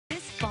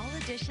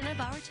edition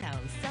of Our Town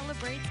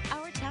celebrates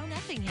Our Town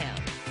Effingham.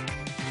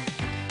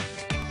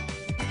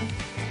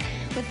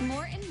 With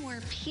more and more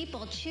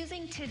people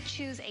choosing to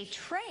choose a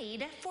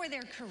trade for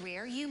their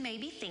career, you may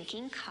be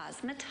thinking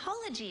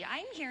cosmetology.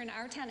 I'm here in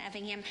our town,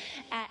 Effingham,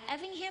 at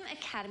Effingham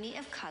Academy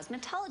of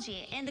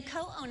Cosmetology, and the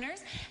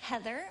co-owners,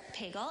 Heather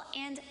Pagel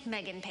and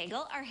Megan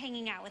Pagel, are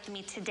hanging out with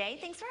me today.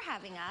 Thanks for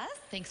having us.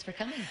 Thanks for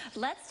coming.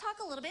 Let's talk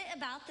a little bit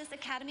about this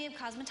Academy of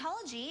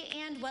Cosmetology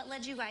and what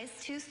led you guys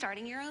to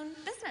starting your own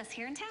business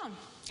here in town.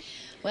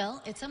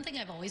 Well, it's something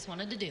I've always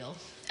wanted to do.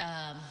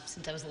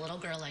 Since I was a little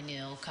girl, I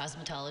knew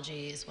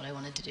cosmetology is what I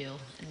wanted to do.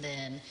 And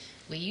then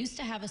we used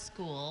to have a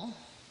school,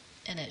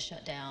 and it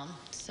shut down.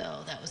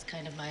 So that was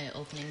kind of my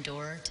opening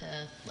door to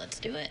let's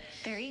do it.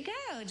 There you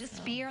go.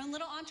 Just be your own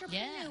little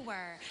entrepreneur.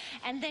 Yeah.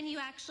 And then you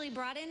actually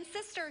brought in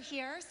sister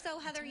here. So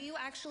Heather, you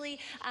actually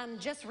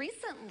just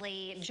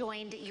recently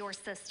joined your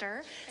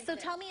sister. So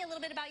tell me a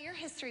little bit about your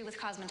history with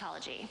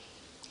cosmetology.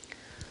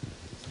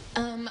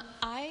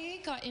 I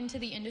got into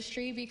the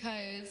industry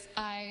because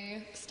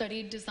I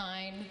studied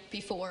design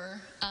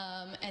before,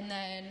 and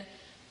then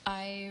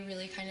I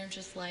really kind of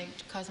just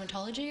liked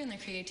cosmetology and the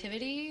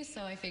creativity,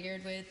 so I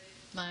figured with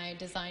my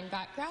design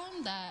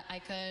background that I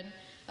could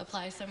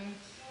apply some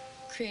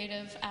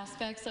creative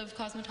aspects of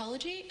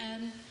cosmetology,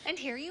 and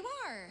here you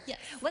are. Yes.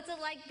 What's it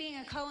like being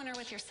a co-owner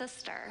with your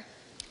sister?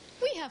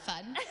 We have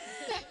fun.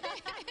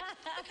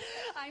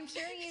 I'm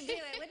sure you do.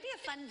 It would be a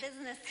fun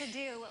business to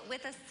do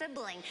with a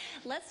sibling.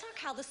 Let's talk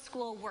how the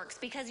school works,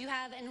 because you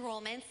have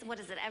enrollments, what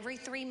is it, every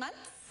 3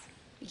 months?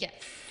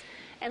 Yes.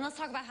 And let's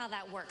talk about how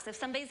that works. If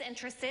somebody's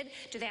interested,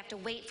 do they have to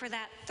wait for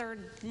that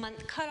 3rd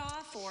month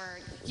cutoff,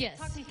 or yes.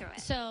 Talk me through it.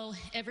 So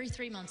every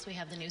 3 months we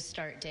have the new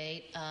start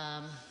date.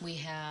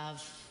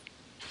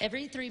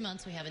 Every 3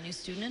 months we have a new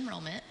student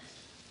enrollment.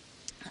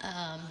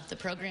 The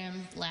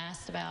program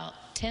lasts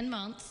about 10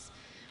 months.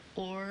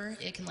 Or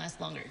it can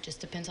last longer. It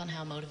just depends on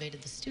how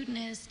motivated the student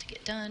is to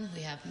get done. We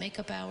have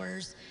makeup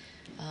hours,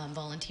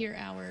 volunteer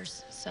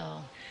hours,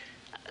 So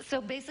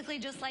basically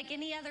just like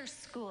any other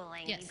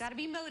schooling, yes. You've got to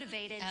be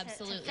motivated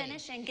to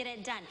finish and get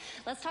it done.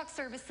 Let's talk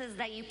services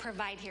that you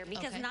provide here,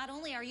 because not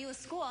only are you a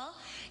school,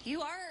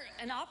 you are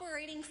an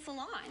operating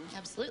salon.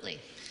 Absolutely.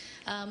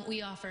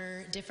 We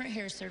offer different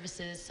hair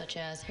services such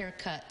as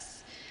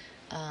haircuts,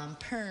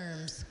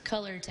 perms,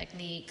 color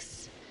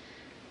techniques.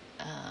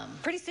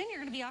 Pretty soon you're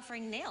going to be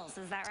offering nails,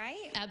 is that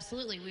right?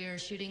 Absolutely. We are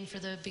shooting for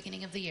the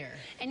beginning of the year.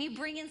 And you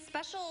bring in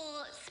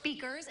special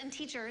speakers and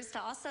teachers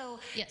to also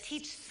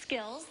teach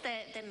skills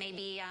that may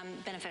be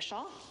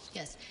beneficial.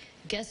 Yes.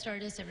 Guest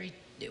artists,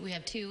 we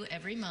have 2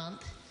 every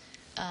month.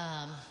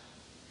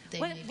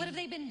 What have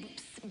they been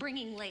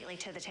bringing lately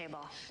to the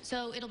table?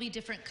 So it'll be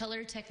different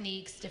color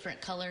techniques,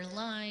 different color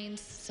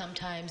lines.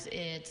 Sometimes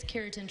it's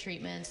keratin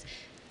treatments.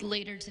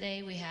 Later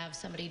today, we have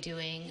somebody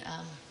doing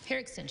hair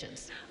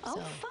extensions. Oh,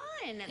 fun.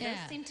 Yeah. Those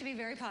seem to be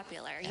very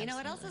popular. Absolutely. You know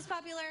what else is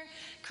popular?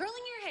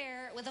 Curling your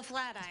hair with a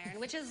flat iron,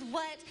 which is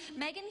what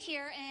Megan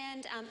here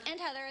and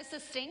Heather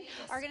assisting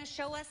are going to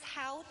show us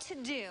how to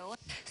do.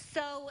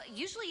 So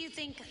usually you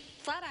think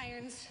flat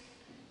irons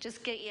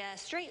just get you a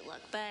straight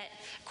look, but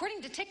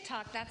according to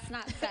TikTok, that's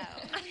not so.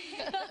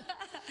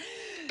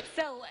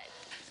 So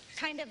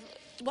kind of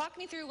walk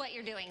me through what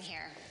you're doing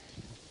here.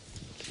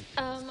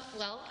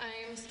 Well,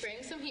 I'm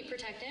spraying some heat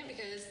protectant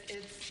because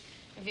it's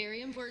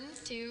very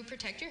important to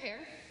protect your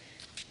hair,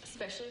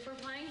 especially if we're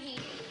applying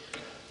heat.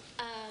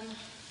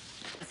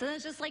 So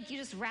it's just like you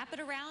just wrap it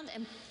around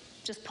and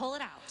just pull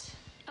it out.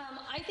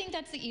 I think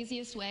that's the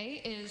easiest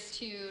way, is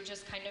to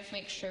just kind of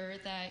make sure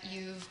that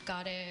you've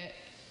got it,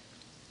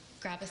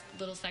 grab a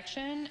little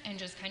section and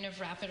just kind of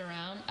wrap it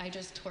around. I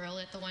just twirl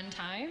it the one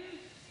time.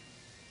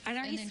 And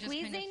are you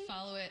squeezing? Just kind of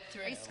follow it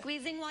through. Are you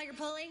squeezing while you're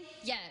pulling?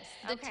 Yes.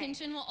 The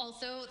tension will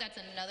also, that's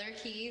another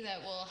key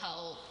that will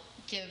help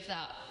give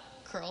that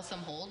curl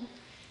some hold,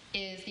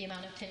 is the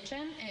amount of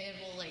tension. It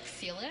will like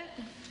seal it.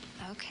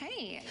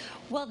 Okay.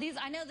 Well,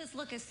 I know this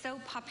look is so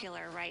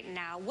popular right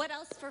now. What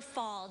else for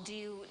fall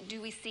do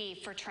we see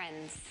for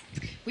trends?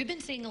 We've been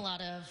seeing a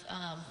lot of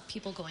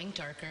people going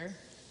darker,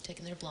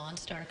 taking their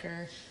blondes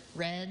darker.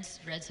 Reds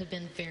have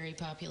been very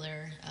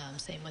popular.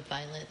 Same with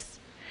violets.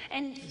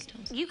 And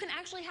you can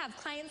actually have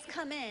clients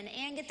come in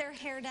and get their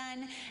hair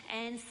done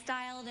and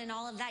styled and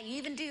all of that. You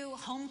even do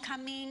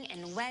homecoming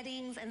and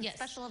weddings and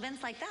special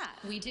events like that.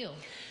 We do.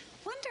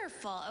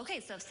 Wonderful. Okay,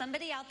 so if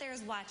somebody out there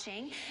is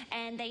watching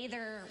and they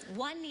either,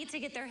 one, need to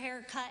get their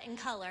hair cut and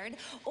colored,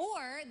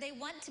 or they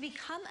want to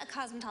become a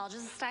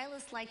cosmetologist, a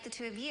stylist like the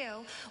two of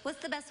you,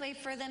 what's the best way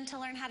for them to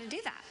learn how to do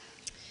that?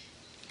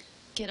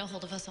 Get a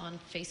hold of us on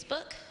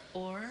Facebook,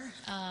 or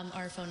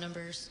our phone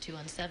number is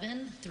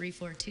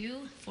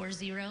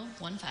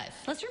 217-342-4015.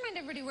 Let's remind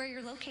everybody where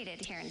you're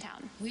located here in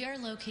town. We are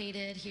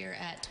located here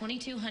at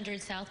 2200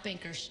 South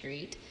Banker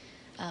Street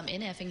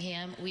in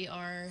Effingham. We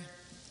are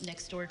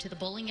next door to the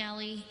bowling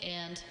alley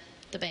and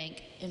the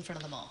bank in front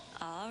of the mall.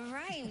 All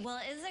right. Well,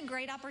 it is a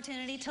great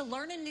opportunity to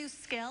learn a new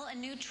skill, a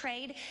new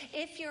trade.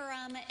 If you're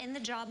in the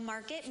job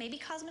market, maybe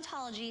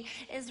cosmetology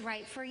is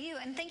right for you.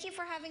 And thank you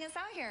for having us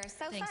out here.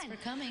 So Thanks fun. for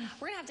coming.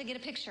 We're going to have to get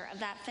a picture of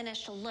that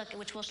finished look,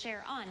 which we'll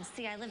share on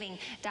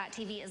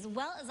CILiving.tv, as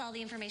well as all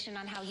the information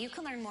on how you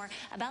can learn more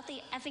about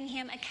the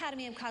Effingham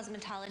Academy of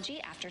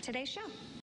Cosmetology after today's show.